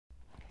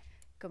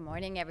Good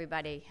morning,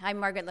 everybody. I'm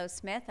Margaret Low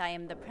Smith. I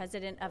am the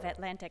president of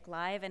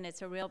AtlanticLIVE, and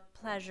it's a real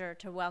pleasure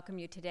to welcome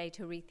you today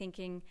to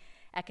Rethinking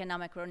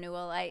Economic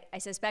Renewal. I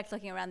suspect,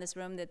 looking around this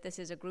room, that this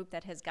is a group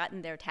that has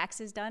gotten their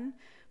taxes done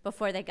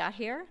before they got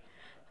here.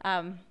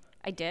 I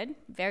did,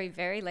 very,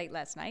 very late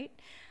last night.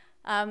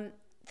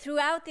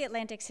 Throughout the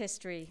Atlantic's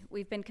history,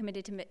 we've been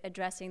committed to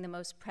addressing the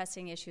most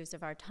pressing issues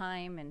of our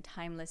time and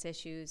timeless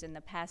issues. In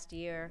the past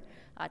year,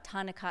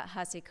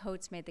 Ta-Nehisi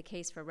Coates made the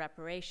case for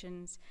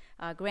reparations.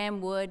 Graham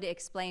Wood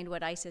explained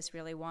what ISIS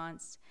really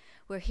wants.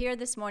 We're here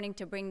this morning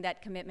to bring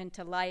that commitment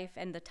to life,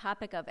 and the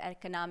topic of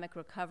economic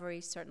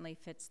recovery certainly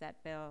fits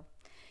that bill.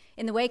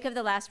 In the wake of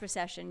the last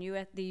recession,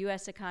 the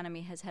U.S.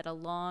 economy has had a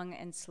long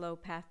and slow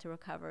path to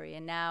recovery,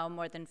 and now,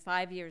 more than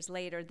 5 years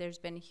later, there's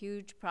been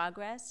huge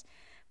progress,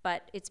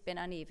 but it's been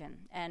uneven,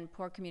 and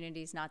poor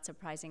communities, not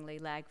surprisingly,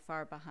 lag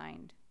far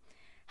behind.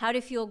 How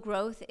to fuel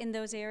growth in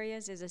those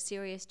areas is a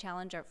serious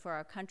challenge for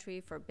our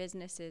country, for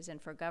businesses,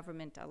 and for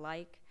government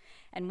alike,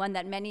 and one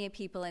that many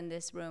people in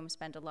this room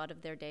spend a lot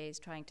of their days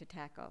trying to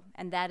tackle.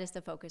 And that is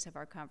the focus of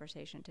our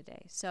conversation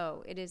today.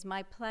 So it is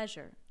my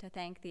pleasure to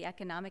thank the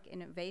Economic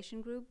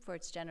Innovation Group for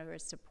its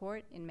generous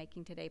support in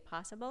making today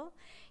possible.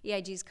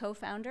 EIG's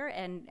co-founder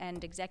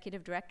and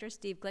executive director,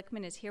 Steve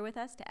Glickman, is here with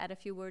us to add a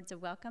few words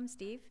of welcome.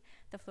 Steve,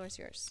 the floor is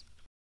yours.